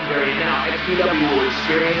are legendary, and now XPW will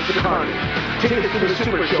experience the carnage. Tickets to the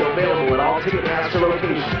Super Show available at all Ticketmaster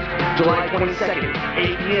locations. July 22nd,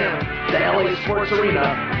 8 p.m., the LA Sports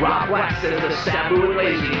Arena. Rob Black says to Sabu and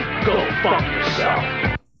Lazie, go fuck yourself.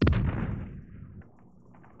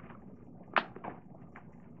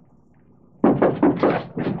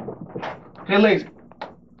 Hey, Lazie.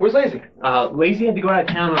 Where's Lazie? Lazie had to go out of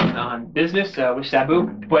town on business with Sabu,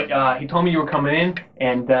 but he told me you were coming in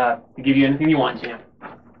and to give you anything you want, Jam.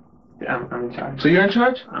 I'm in charge. So you're in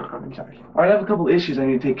charge? I'm in charge. All right, I have a couple issues I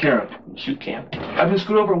need to take care of. Shoot, Cam. I've been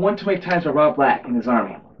screwed over one too many times by Rob Black and his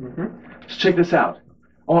army. So check this out.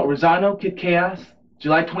 I want Rizzano, Kid Kaos,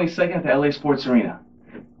 July 22nd at the LA Sports Arena.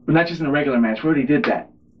 But not just in a regular match. We already did that.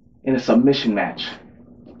 In a submission match.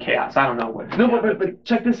 Chaos. I don't know what. No, but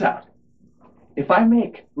check this out. If I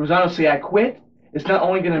make Rizzano say I quit, it's not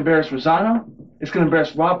only going to embarrass Rizzano, it's going to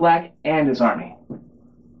embarrass Rob Black and his army.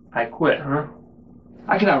 I quit, huh?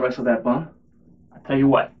 I can out-wrestle that bum. I'll tell you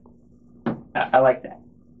what. I like that.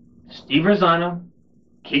 Steve Rizzano,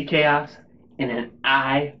 Kid Kaos, in an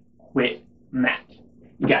I quit match.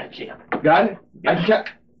 You got it, champ. Got it?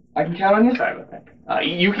 I can count on you? Sorry about that.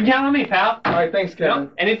 You can count on me, pal. All right, thanks, Kevin. You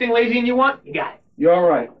know, anything lazy and you want, you got it. You're all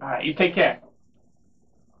right. All right, you take care.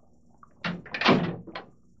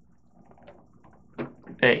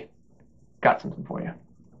 Hey, got something for you.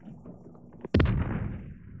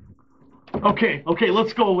 Okay,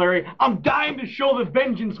 let's go, Larry. I'm dying to show the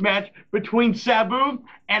vengeance match between Sabu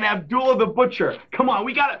and Abdullah the Butcher. Come on,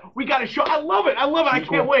 we gotta show. I love it. I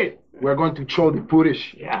can't wait. We're going to show the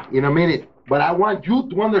footage in a minute. But I want you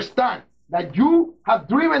to understand that you have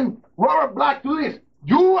driven Robert Black to this.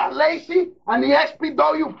 You and Lazie and the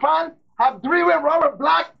Xpw fan have driven Robert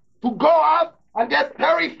Black to go out and get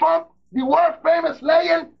Terry Funk, the world famous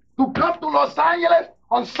legend, to come to Los Angeles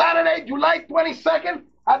on Saturday, July 22nd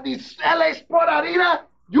at the LA Sport Arena.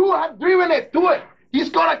 You have driven it to it. He's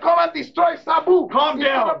gonna come and destroy Sabu. Calm down.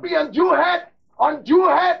 He's gonna be on your head.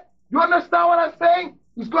 You understand what I'm saying?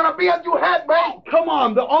 He's gonna be on your head, man. Come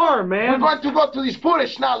on, the arm, man. We're going to go to this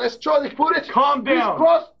footage now. Let's show the footage. Calm down. Please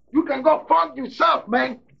cross. You can go funk yourself,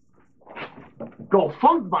 man. Go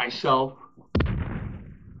funk myself.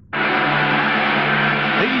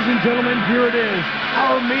 Ladies and gentlemen, here it is,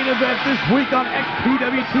 our main event this week on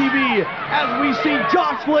Xpw TV, as we see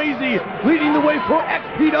Josh Lazie leading the way for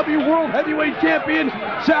Xpw World Heavyweight Champion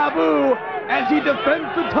Sabu as he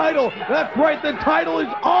defends the title. That's right, the title is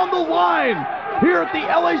on the line here at the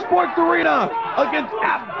LA Sports Arena against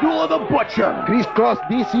Abdullah the Butcher. Crisscross,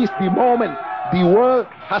 this is the moment the world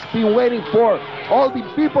has been waiting for. All the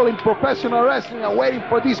people in professional wrestling are waiting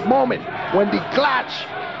for this moment when the clash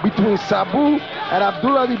between Sabu and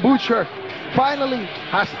Abdullah the Butcher finally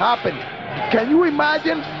has happened. Can you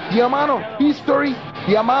imagine the amount of history,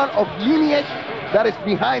 the amount of lineage that is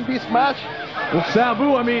behind this match? Well,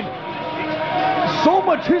 Sabu, I mean, so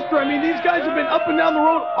much history. I mean, these guys have been up and down the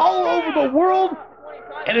road all over the world,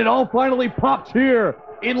 and it all finally pops here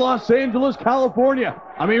in Los Angeles, California.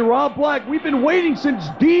 I mean, Rob Black, we've been waiting since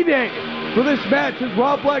D-Day for this match as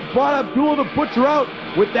Rob Black brought Abdullah the Butcher out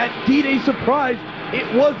with that D-Day surprise.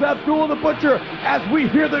 It was Abdullah the Butcher as we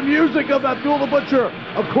hear the music of Abdullah the Butcher.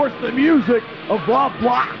 Of course, the music of Rob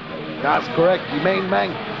Black. That's correct, the main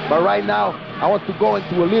man. But right now, I want to go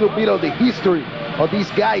into a little bit of the history of these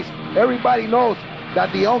guys. Everybody knows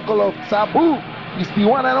that the uncle of Sabu is the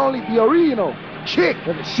one and only, the original Chick,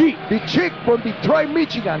 the Chick from Detroit,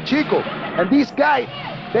 Michigan, Chico. And these guys,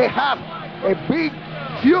 they have a big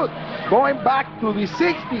feud going back to the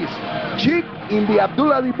 60s. Chick in the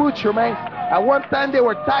Abdullah the Butcher, man. At one time they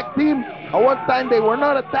were tag team, at one time they were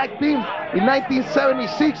not a tag team. In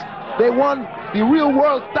 1976, they won the Real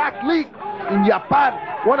World Tag League in Japan,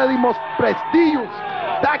 one of the most prestigious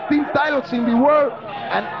tag team titles in the world.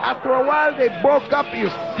 And after a while, they broke up,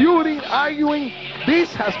 feuding, arguing.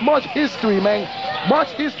 This has much history, man. Much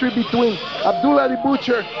history between Abdullah the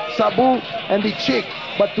Butcher, Sabu, and the Chick.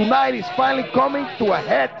 But tonight is finally coming to a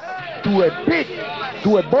head, to a peak,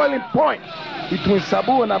 to a boiling point between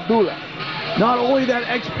Sabu and Abdullah. Not only that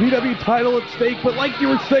Xpw title at stake, but like you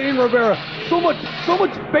were saying, Rivera, so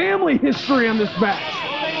much family history in this match.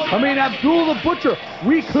 I mean, Abdullah the Butcher,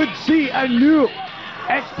 we could see a new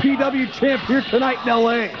Xpw champ here tonight in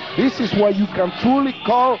LA. This is what you can truly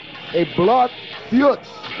call a blood feud,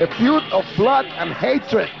 a feud of blood and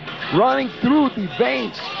hatred running through the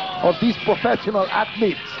veins of these professional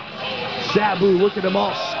athletes. Sabu, look at him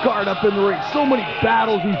all scarred up in the ring. So many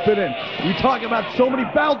battles he's been in. You talk about so many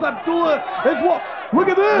battles. Abdullah as well. Look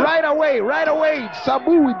at this. Right away.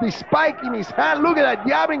 Sabu with the spike in his hand. Look at that,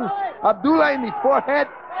 jabbing Abdullah in the forehead.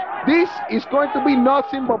 This is going to be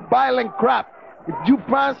nothing but violent crap. If you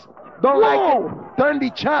fans don't like it, turn the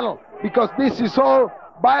channel, because this is all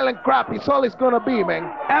violent crap. It's all it's going to be, man.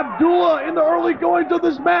 Abdullah in the early goings of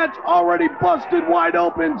this match already busted wide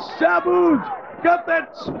open. Sabu's got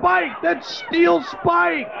that spike, that steel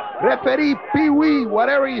spike. Referee Pee-wee,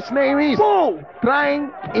 whatever his name is, trying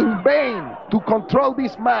in vain to control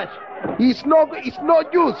this match. It's no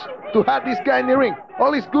use to have this guy in the ring.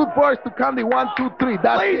 All it's good for is to count the 1, 2, 3.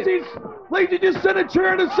 That's it. Lazie just sent a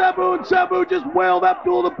chair to Sabu, and Sabu just wailed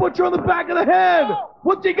Abdullah the Butcher on the back of the head.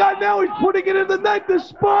 What's he got now? He's putting it in the neck, the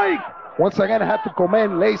spike. Once again, I have to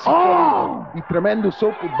commend Lazie for the tremendous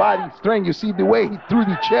upper body strength. You see the way he threw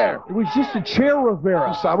the chair. It was just a chair,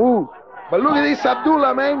 Rivera. To Sabu. But look at this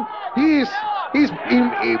Abdullah, man. He's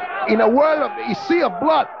in a world of, a sea of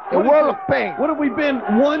blood, a world of pain. What have we been,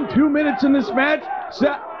 1-2 minutes in this match?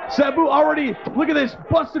 Sabu already, look at this,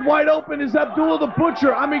 busted wide open is Abdullah the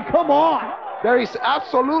Butcher. I mean, come on. There is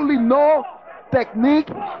absolutely no technique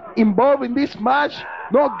involved in this match.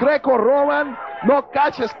 No Greco-Roman, no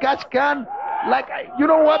catch-as-catch-can. Like, you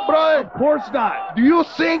know what, brother? Of course not. Do you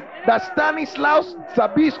think that Stanislaus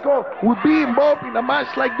Zabisco would be involved in a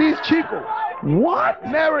match like this, Chico? What?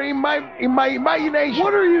 Never in my imagination.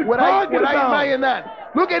 What are you talking about? I imagine that.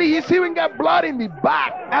 Look at it, he's even got blood in the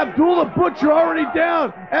back. Abdullah Butcher already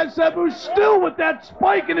down, and Sabu still with that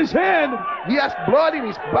spike in his hand. He has blood in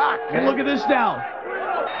his back. And look at this now.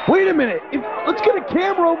 Wait a minute. Let's get a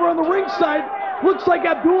camera over on the ringside. Looks like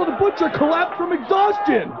Abdullah the Butcher collapsed from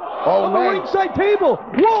exhaustion. On the ringside table.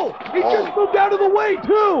 Whoa, he just moved out of the way,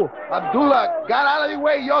 too. Abdullah got out of the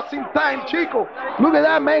way just in time, Chico. Look at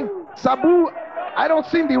that, man. Sabu, I don't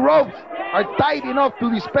think the ropes are tight enough to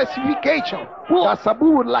the specification that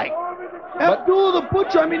Sabu would like. Abdullah the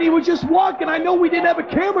Butcher, I mean, he was just walking. I know we didn't have a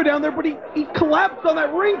camera down there, but he collapsed on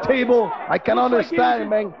that ring table. I can understand,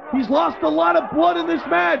 man. He's lost a lot of blood in this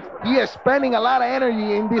match. He is spending a lot of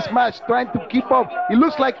energy in this match trying to keep up. It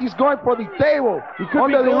looks like he's going for the table. He could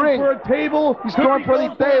be going for a table. He's going for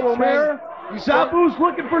the table, man. Sabu's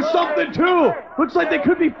looking for something, too. Looks like they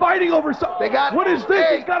could be fighting over something. What is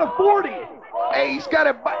this? He's got a 40. Hey, he's got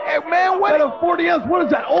a... Hey, man, what? Got a 40 ounce. What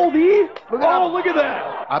is that, Olde? Look at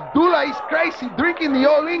that. Abdullah is crazy drinking the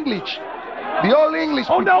Olde English. The Olde English.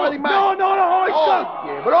 Oh, no.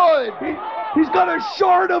 Yeah, brother. He's got a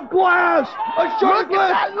shard of glass. A shard of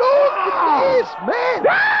glass. Look at this, man.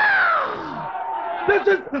 This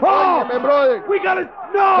is... man, brother. We got to...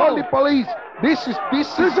 No. Call the police. This is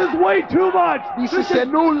way too much. This is a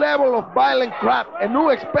new level of violent crap, a new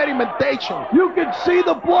experimentation. You can see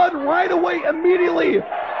the blood right away, immediately,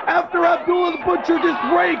 after Abdullah the Butcher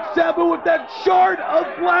just raked Sabu with that shard of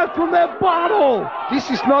glass from that bottle.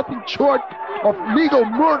 This is nothing short of legal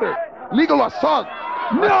murder, legal assault.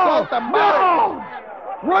 No.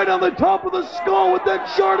 Right on the top of the skull with that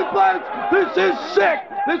shard of glass. This is sick.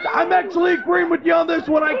 I'm actually agreeing with you on this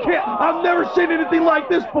one. I've never seen anything like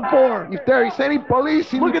this before. If there is any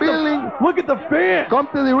police in the building, look at the fans. Come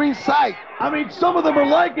to the ringside. I mean, some of them are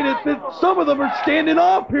liking it. Some of them are standing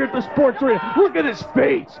off here at the sports arena. Look at his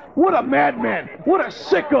face. What a madman. What a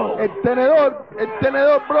sicko. El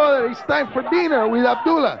tenedor, brother. It's time for dinner with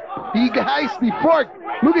Abdullah. He has the fork.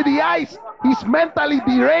 Look at the eyes. He's mentally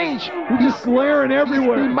deranged. He's glaring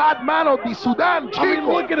everywhere. He's the madman of the Sudan, Chico. I mean,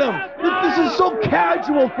 look at him. This is so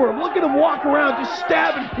casual for him. Look at him walk around just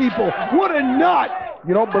stabbing people. What a nut.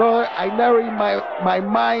 You know, brother, I never in my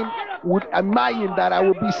mind would imagine that I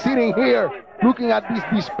would be sitting here looking at this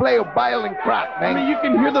display of violent crap, man. I mean, you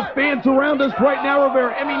can hear the fans around us right now,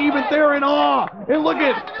 Rivera. I mean, even they're in awe. And look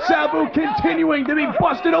at Sabu continuing to be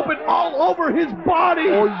busted open all over his body.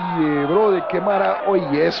 Oye, brother, qué mara.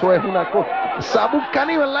 Oye, eso es una cosa. Sabu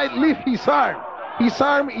can't even lift his arm. His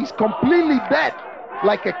arm is completely dead,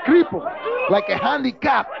 like a cripple, like a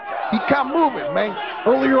handicap. He can't move it, man.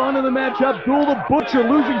 Earlier on in the match, Abdullah the Butcher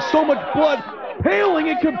losing so much blood, paling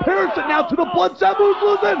in comparison now to the blood Sabu's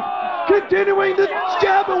losing. Continuing to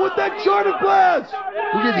stab it with that shard of glass.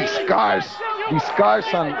 Look at these scars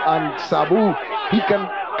on Sabu. He can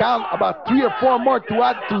count about 3 or 4 more to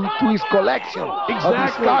add to his collection of the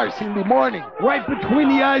scars in the morning. Right between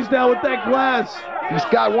the eyes now with that glass. He's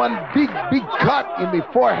got one big cut in the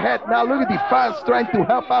forehead. Now look at the fans trying to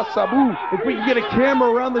help out Sabu. If we can get a camera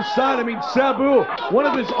around the side, I mean, Sabu, one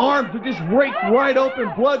of his arms was just raked right open.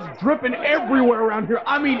 Blood's dripping everywhere around here.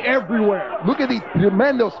 I mean, everywhere. Look at the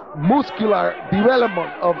tremendous muscular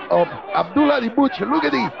development of Abdullah the Butcher. Look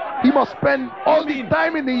at he must spend all the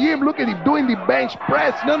time in the gym. Look at him doing the bench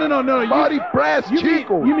press. No. Body press,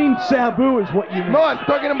 Chico. You mean Sabu is what you mean. No, I'm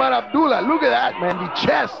talking about Abdullah. Look at that, man. The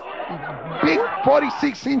chest. Big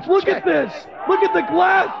 46-inch. Look at this. Look at the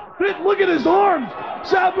glass. Look at his arms.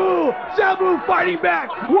 Sabu fighting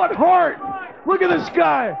back. What heart. Look at this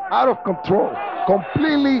guy. Out of control.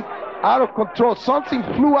 Completely out of control. Something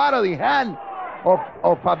flew out of the hand of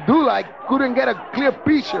Abdullah. I couldn't get a clear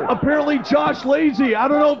picture. Apparently Josh Lazie. I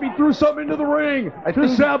don't know if he threw something into the ring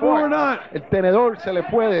to Sabu or not. El tenedor se le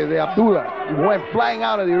fue de Abdullah. He went flying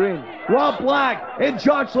out of the ring. Rob Black and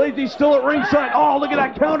Josh Lazie still at ringside. Oh, look at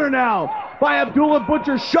that counter now. by Abdullah.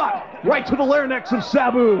 Butcher shot right to the larynx of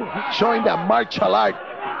Sabu. Showing that martial art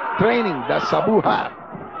training that Sabu had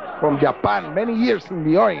from Japan many years in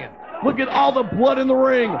the Orient. Look at all the blood in the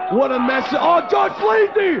ring. What a mess. Oh, Josh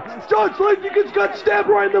Lazie! Josh Lazie gets got stabbed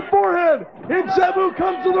right in the forehead. And Sabu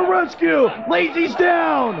comes to the rescue. Lazie's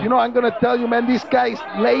down. You know, I'm going to tell you, man, this guy's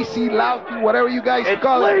lazy, lousy, whatever you guys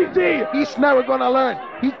call it. Lazie. He's never going to learn.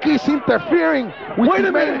 He keeps interfering with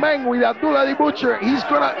the main man, with Abdullah the Butcher. He's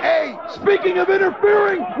going to, hey. Speaking of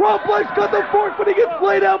interfering, Rob Black's got the fork, but he gets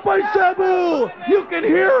laid out by Sabu. You can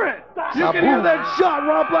hear it. You can hear that shot,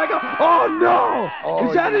 Rob Black. Oh, no. Oh,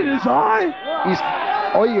 Is that in his eye?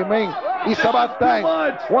 Man, it's about time.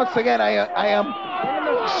 Once again, I am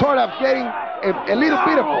sort of getting a little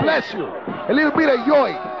bit of pleasure, a little bit of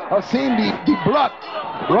joy of seeing the blood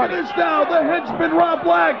running. Look at this now, the henchman Rob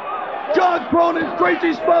Black, John Kronus,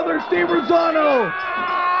 Tracy Smothers, Steve Rizzano.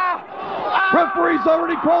 Referee's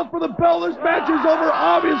already called for the bell. This match is over,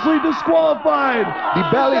 obviously disqualified. The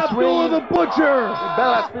bell is Abdullah ringing. the Butcher. The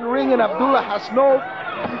bell has been ringing. Abdullah has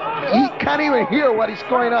he can't even hear what is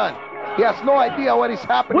going on. He has no idea what is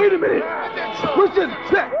happening. Wait a minute. Listen,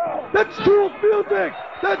 that's Tool's music.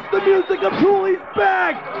 That's the music of Tool. He's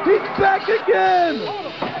back. He's back again.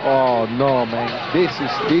 Oh no, man.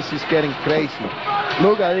 This is getting crazy.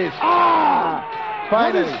 Look at this.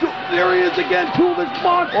 Finally. There he is again, Tool, this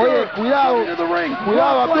monster. Oye, cuidado. Into the ring.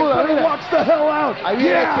 Cuidado, Abdullah. Mira. Walks the hell out. Ahí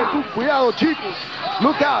viene ese tú. Cuidado, chicos.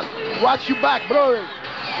 Look out. Watch your back, brother.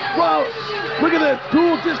 Well, look at this.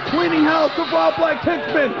 Tool just cleaning house of Rob Black's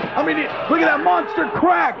henchman. I mean, look at that monster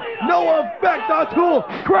crack. No effect on Tool.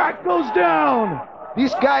 Crack goes down.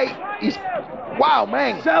 This guy is... Wow,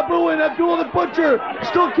 man. Sabu and Abdullah the Butcher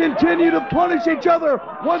still continue to punish each other.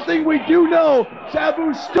 One thing we do know,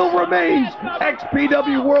 Sabu still remains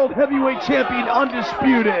XPW World Heavyweight Champion,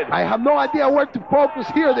 undisputed. I have no idea where to focus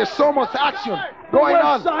here. There's so much action going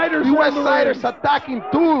on. The West Siders attacking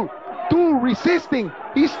Tool. Tool resisting.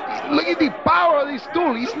 Look at the power of this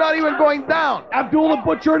Tool. He's not even going down. Abdullah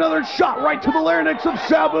Butcher, another shot right to the larynx of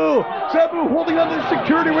Sabu. Sabu holding on to the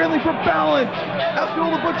security railing for balance.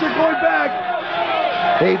 Abdullah Butcher going back.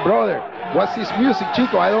 Hey, brother, what's this music,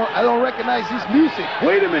 Chico? I don't recognize this music.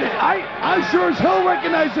 Wait a minute. I sure as hell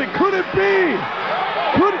recognize it. Could it be?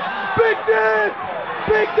 Big Dick!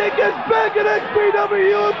 Big Dick is back at XPW.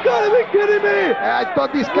 You've got to be kidding me. I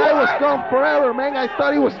thought this guy was gone forever, man. I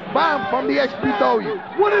thought he was banned from the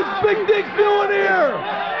XPW. What is Big Dick doing here?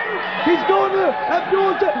 He's going to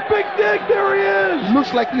Abdullah. Big Dick, there he is.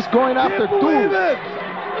 Looks like he's going after Tool.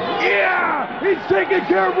 Yeah! He's taking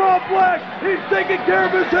care of Rob Black! He's taking care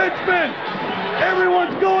of his henchmen!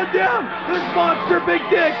 Everyone's going down! This monster Big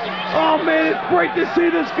Dick! Oh man, it's great to see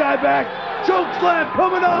this guy back! Choke slam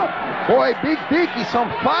coming up! Boy, Big Dick is on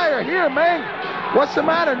fire here, man! What's the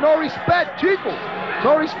matter? No respect, Chico!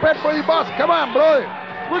 No respect for the boss! Come on, brother!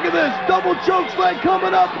 Look at this! Double choke slam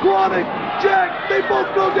coming up! Chronic! Jack! They both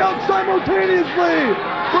go down simultaneously!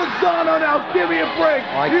 Rizzano now, give me a break.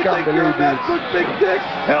 I you can't think you're believe that this. good, Big Dick?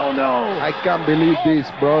 Hell no. I can't believe this,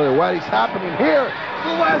 brother. What is happening here?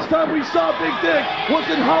 The last time we saw Big Dick was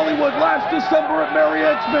in Hollywood last December at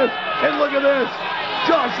Mariette Smith. And look at this.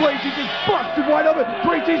 Josh Lazie just busted right up at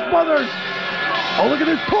Tracy Smothers. Oh, look at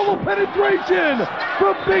this total penetration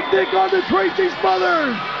from Big Dick on to Tracy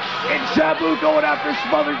Smothers. And Sabu going after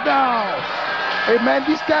Smothers now. Hey, man,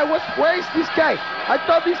 where is this guy? I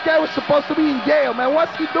thought this guy was supposed to be in jail, man.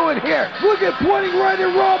 What's he doing here? Look at pointing right at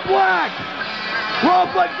Rob Black. Rob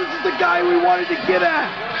Black, this is the guy we wanted to get at.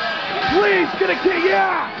 Please, get a kick.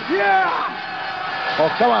 Yeah. Oh,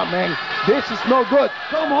 come on, man. This is no good.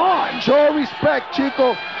 Come on. Show respect,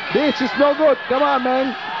 Chico. This is no good. Come on,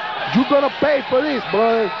 man. You're going to pay for this,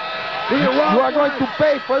 brother. You are going to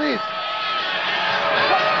pay for this.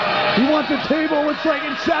 He wants a table, looks like,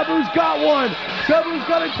 and Sabu's got one. Sabu's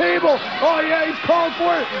got a table. Oh, yeah, he's calling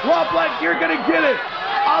for it. Rob Black, you're going to get it.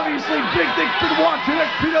 Obviously, Big Dick's been watching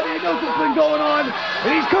XPW. He knows what's been going on.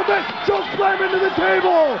 And he's come back, choke slam into the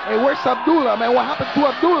table. Hey, where's Abdullah, man? What happened to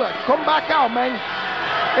Abdullah? Come back out, man.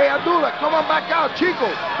 Hey, Abdullah, come on back out, Chico.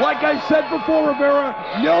 Like I said before, Rivera,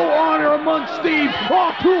 no honor amongst thieves.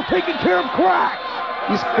 Oh, Tool taking care of crack.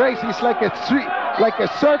 It's crazy. It's like a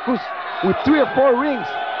circus with 3 or 4 rings.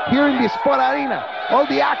 Here in the Sport Arena, all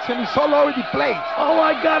the action is all over the place. All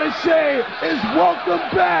I gotta say is welcome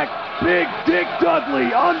back, Big Dick Dudley.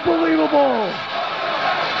 Unbelievable.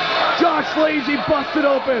 Josh Lazie busted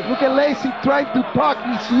open. Look at Lazie trying to talk.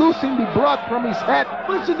 He's losing the blood from his head.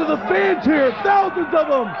 Listen to the fans here, thousands of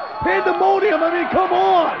them. Pandemonium, I mean, come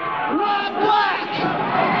on. Rob Black.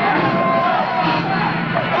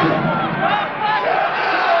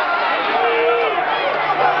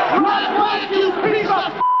 Rob Black.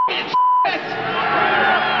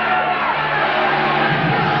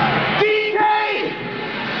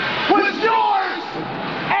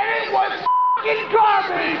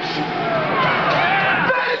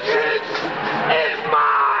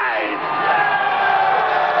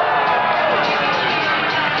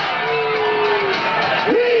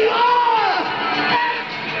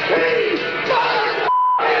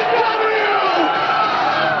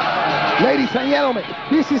 Ladies and gentlemen,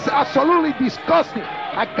 this is absolutely disgusting.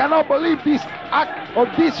 I cannot believe this act of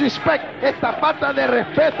disrespect, esta falta de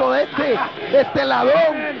respeto de este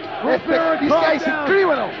ladrón. This guy's a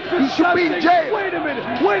criminal. He should be in jail. Wait a minute,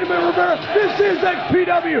 Rivera. This is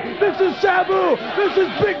XPW. This is Sabu. This is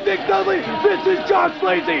Big Dick Dudley. This is Josh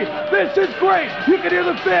Lazie. This is great. You can hear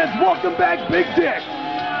the fans. Welcome back, Big Dick.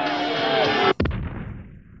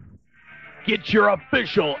 Get your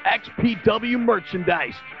official XPW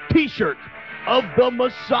merchandise, t-shirts of the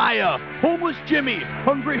Messiah, Homeless Jimmy,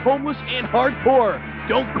 Hungry Homeless and Hardcore,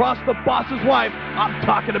 Don't Cross the Boss's Wife. I'm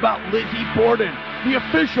talking about Lizzie Borden. The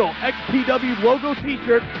official XPW logo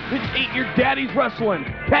t-shirt is Ain't Your Daddy's Wrestling.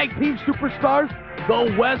 Tag team superstars,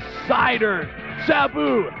 the West Siders,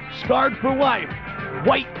 Sabu, Scarred for Life,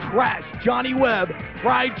 White Trash, Johnny Webb,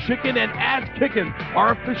 Fried Chicken, and Ass Kickin'.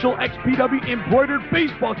 Our official XPW embroidered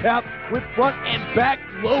baseball cap with front and back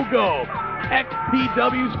logo.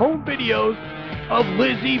 XPW's home videos of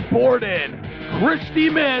Lizzie Borden, Kristi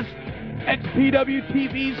Myst, Xpw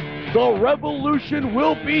TV's The Revolution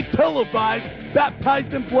will be televised,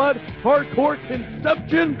 Baptized in Blood, Hardcore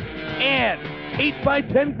Conception, and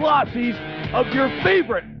 8x10 glossies of your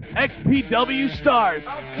favorite XPW stars.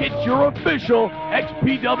 Get your official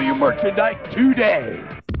XPW merchandise today.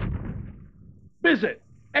 Visit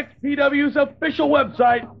XPW's official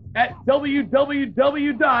website at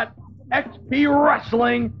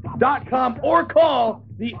www.xpwrestling.com or call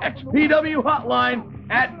the XPW hotline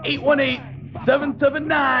at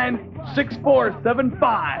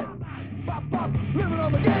 818-779-6475.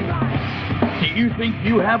 Do you think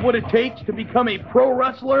you have what it takes to become a pro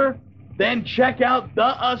wrestler? Then check out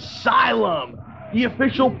The Asylum, the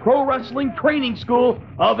official pro wrestling training school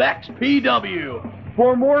of XPW.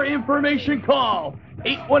 For more information, call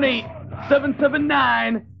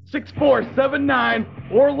 818-779-6479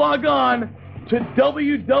 or log on to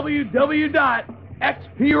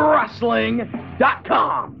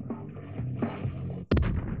www.xpwrestling.com.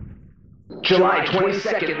 July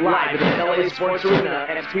 22nd, live at the LA Sports Arena,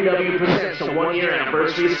 XPW presents the one-year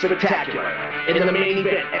anniversary spectacular. In the main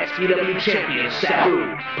event, XPW champion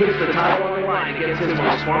Sabu puts the title on the line against his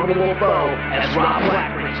most formidable foe as Rob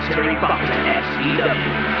Black brings Terry Buck to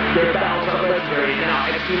XPW. Their battles are legendary, and now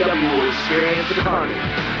XPW will experience the carnage.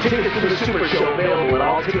 Tickets to the Super Show available at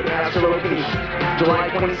all Ticketmaster locations. July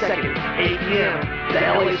 22nd, 8 p.m., the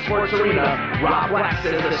LA Sports Arena. Rob Black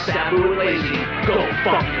says to Sabu and Lazie, go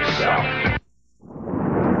fuck yourself.